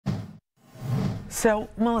So,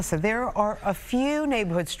 Melissa, there are a few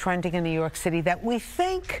neighborhoods trending in New York City that we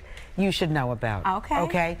think you should know about. Okay.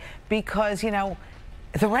 Okay? Because, you know,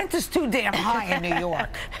 the rent is too damn high in New York.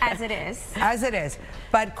 As it is. As it is.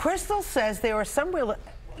 But Crystal says there are some real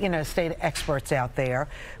estate experts out there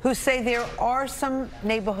who say there are some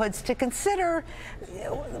neighborhoods to consider.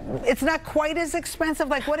 It's not quite as expensive.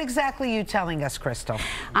 Like, what exactly are you telling us, Crystal?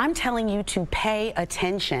 I'm telling you to pay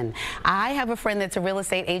attention. I have a friend that's a real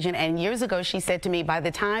estate agent, and years ago she said to me, by the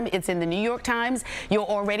time it's in the New York Times, you're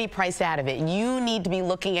already priced out of it. You need to be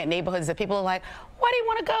looking at neighborhoods that people are like, why do you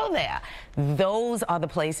want to go there? Those are the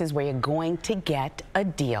places where you're going to get a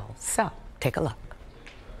deal. So, take a look.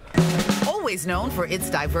 Always known for its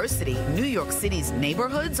diversity, New York City's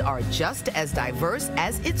neighborhoods are just as diverse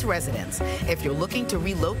as its residents. If you're looking to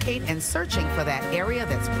relocate and searching for that area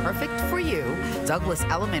that's perfect for you, Douglas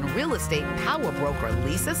Elliman real estate power broker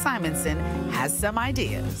Lisa Simonsen has some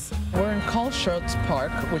ideas. We're in Carl Schurz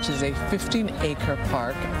Park, which is a 15-acre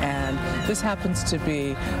park, and this happens to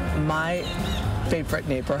be my favorite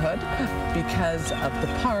neighborhood because of the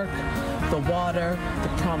park, the water,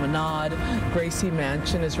 the promenade. Gracie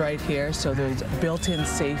Mansion is right here, so there's built-in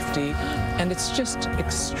safety, and it's just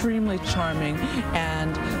extremely charming,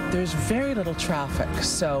 and there's very little traffic,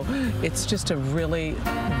 so it's just a really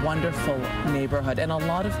wonderful neighborhood. And a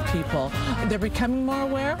lot of people, they're becoming more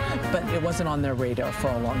aware, but it wasn't on their radar for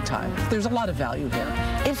a long time. There's a lot of value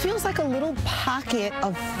here. It feels like a little pocket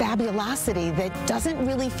of fabulosity that doesn't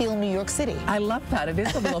really feel New York City. I love that. It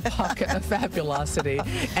is a little pocket of fabulosity,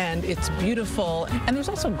 and it's beautiful. And there's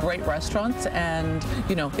also great restaurants, and,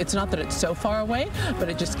 you know, it's not that it's so far away, but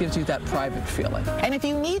it just gives you that private feeling. And if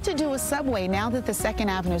you need to do a subway, now that the 2nd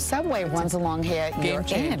Avenue subway runs along here, you're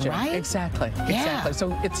in, right? Exactly. Yeah. Exactly.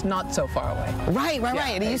 So it's not so far away.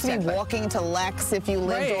 Right. It used to be walking to Lex if you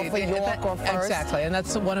lived off of York or First. Exactly. And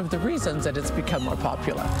that's one of the reasons that it's become more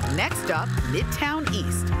popular. Next up, Midtown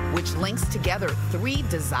East, which links together 3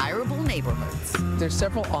 desirable neighborhoods. There's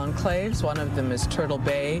several enclaves. One of them is Turtle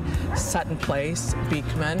Bay, Sutton Place,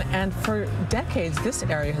 Beekman, and for decades this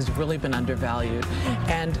area has really been undervalued.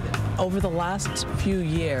 And over the last few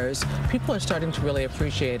years, people are starting to really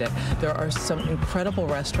appreciate it. There are some incredible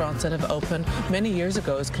restaurants that have opened. Many years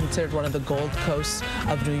ago, it was considered one of the Gold Coasts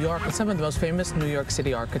of New York, and some of the most famous New York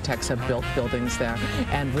City architects have built buildings there.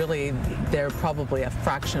 And really, they're probably a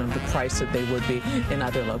fraction of the price that they would be in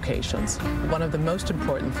other locations. One of the most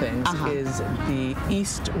important things is the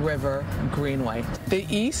East River Greenway. The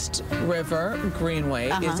East River Greenway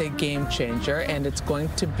is a game changer, and it's going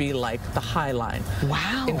to be like the High Line.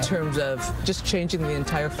 Wow. In terms of just changing the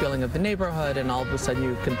entire feeling of the neighborhood, and all of a sudden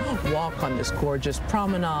you can walk on this gorgeous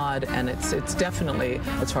promenade, and it's definitely,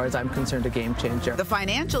 as far as I'm concerned, a game changer. The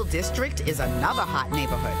Financial District is another hot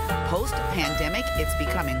neighborhood. Post-pandemic, it's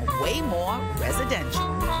becoming way more residential.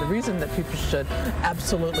 The reason that people should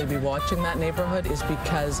absolutely be watching that neighborhood is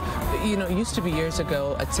because, you know, it used to be years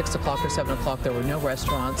ago at 6 o'clock or 7 o'clock there were no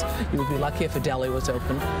restaurants. You would be lucky if a deli was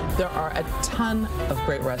open. There are a ton of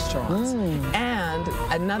great restaurants. And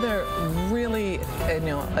another really, you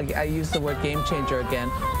know, I use the word game changer again,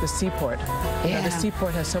 the Seaport. You know, the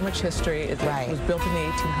Seaport has so much history. It was built in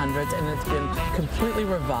the 1800s, and it's been completely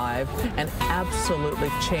revived and absolutely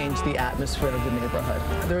changed the atmosphere of the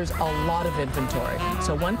neighborhood. There's a lot of inventory,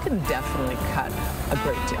 so one can definitely cut a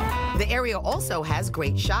great deal. The area also has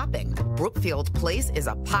great shopping. Brookfield Place is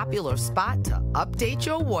a popular spot to update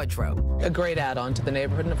your wardrobe. A great add-on to the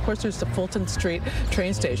neighborhood. And of course there's the Fulton Street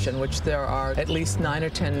train station, which there are at least 9 or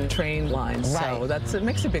 10 train lines. So it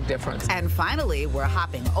makes a big difference. And finally, we're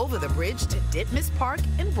hopping over the bridge to Ditmas Park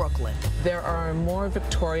in Brooklyn. There are more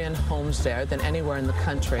Victorian homes there than anywhere in the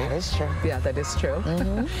country. That is true. Yeah, that is true.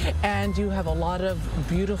 And you have a lot of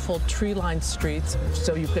beautiful tree-lined streets,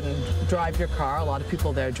 so you can drive your car. A lot of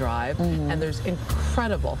people there drive. And there's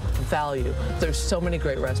incredible value. There's so many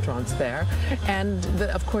great restaurants there. And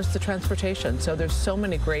of course the transportation. So there's so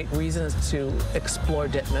many great reasons to explore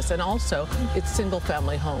Ditmas. And also it's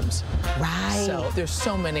single-family homes. Right. So there's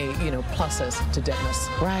so many, you know, pluses to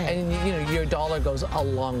Ditmas. Right. And you know, your dollar goes a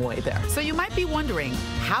long way there. So you might be wondering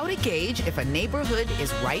how to gauge if a neighborhood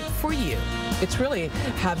is right for you. It's really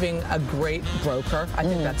having a great broker. I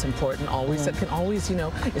think that's important always. That can always, you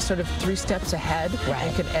know, is sort of 3 steps ahead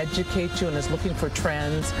and can educate you and is looking for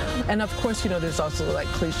trends. And of course, you know, there's also like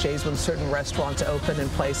cliches when certain restaurants open in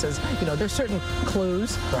places. You know, there's certain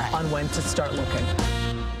clues on when to start looking.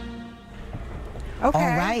 Okay.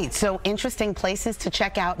 All right, so interesting places to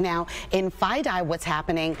check out now. In FIDI, what's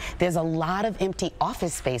happening, there's a lot of empty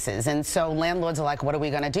office spaces. And so landlords are like, what are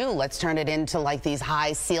we going to do? Let's turn it into like these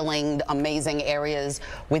high-ceilinged, amazing areas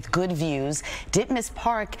with good views. Ditmas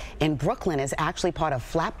Park in Brooklyn is actually part of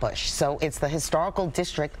Flatbush. So it's the historical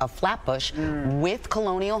district of Flatbush with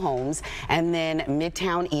colonial homes. And then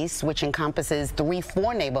Midtown East, which encompasses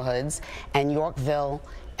 3-4 neighborhoods, and Yorkville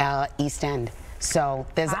East End. So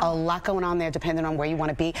there's a lot going on there depending on where you want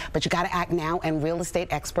to be, but you got to act now, and real estate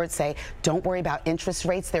experts say don't worry about interest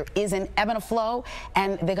rates. There is an ebb and flow,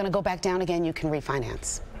 and they're going to go back down again. You can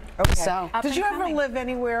refinance. Okay. So, did you ever live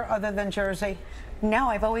anywhere other than Jersey? No,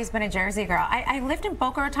 I've always been a Jersey girl. I lived in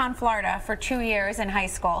Boca Raton, Florida for 2 years in high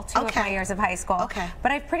school, two of my years of high school. Okay.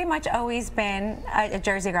 But I've pretty much always been a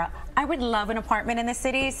Jersey girl. I would love an apartment in the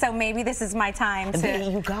city, so maybe this is my time to... There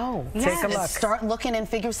you go. Yes. Take a look. Start looking and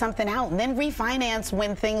figure something out, and then refinance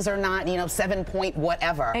when things are not, 7 point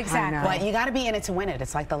whatever. Exactly. But you got to be in it to win it.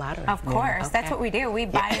 It's like the lottery. Of course. That's what we do. We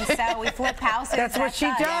buy and sell. We flip houses. That's what she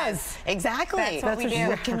us. does. Exactly. That's what we do.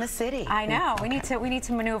 Look in the city. I know. We need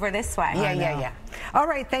to maneuver this way. Yeah. All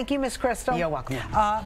right. Thank you, Miss Crystal. You're welcome.